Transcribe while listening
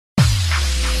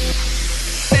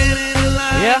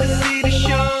Yeah?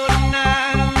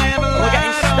 We're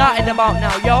getting started about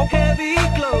now, yo.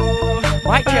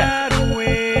 Mic check.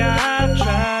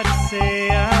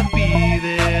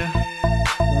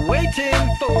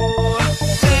 Waiting for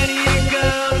any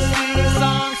girl to sing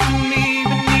songs to me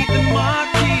beneath the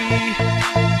marquee.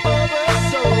 Over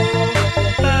so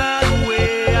by the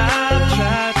way I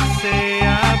tried to say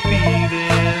I'd be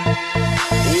there.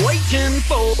 Waiting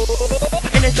for.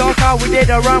 In the dark car we did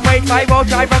a runway 5-0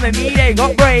 drive from me, they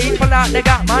got brave. Pull out they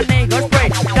got my name got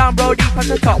sprayed. Down bro deep at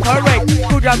the top parade.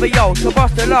 Screwdriver yo, to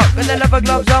bust the lock. With the leather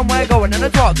gloves on, we're going on the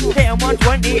talk. Hitting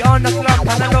 120 on the clock,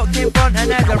 and I looked in front and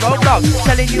there's a roadblock.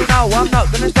 Telling you now I'm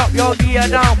not gonna stop your gear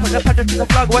down. Put the pedal to the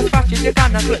plug, as fast as you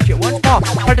can and clutch it once more.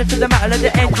 Pedal to the metal of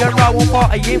the engine, roll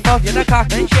 140 in fast in the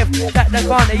cock and shift. Set the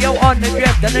corner, yo on the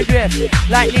drift and the drift.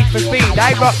 Like Need for Speed,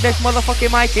 I rock this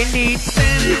motherfucking mic indeed.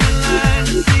 Standing in line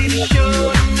to see the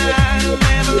show tonight, I'll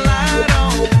never light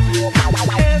on.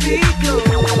 Heavy glow.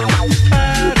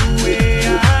 By the way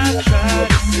I tried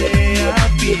to say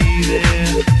I'd be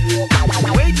there.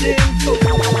 Waiting for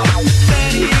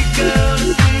any girl to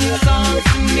sing songs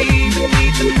to me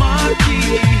beneath the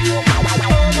marquee.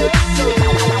 Over so.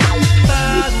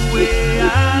 By the way I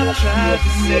tried to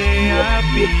say I'd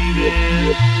be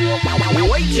there.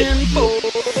 Waiting for.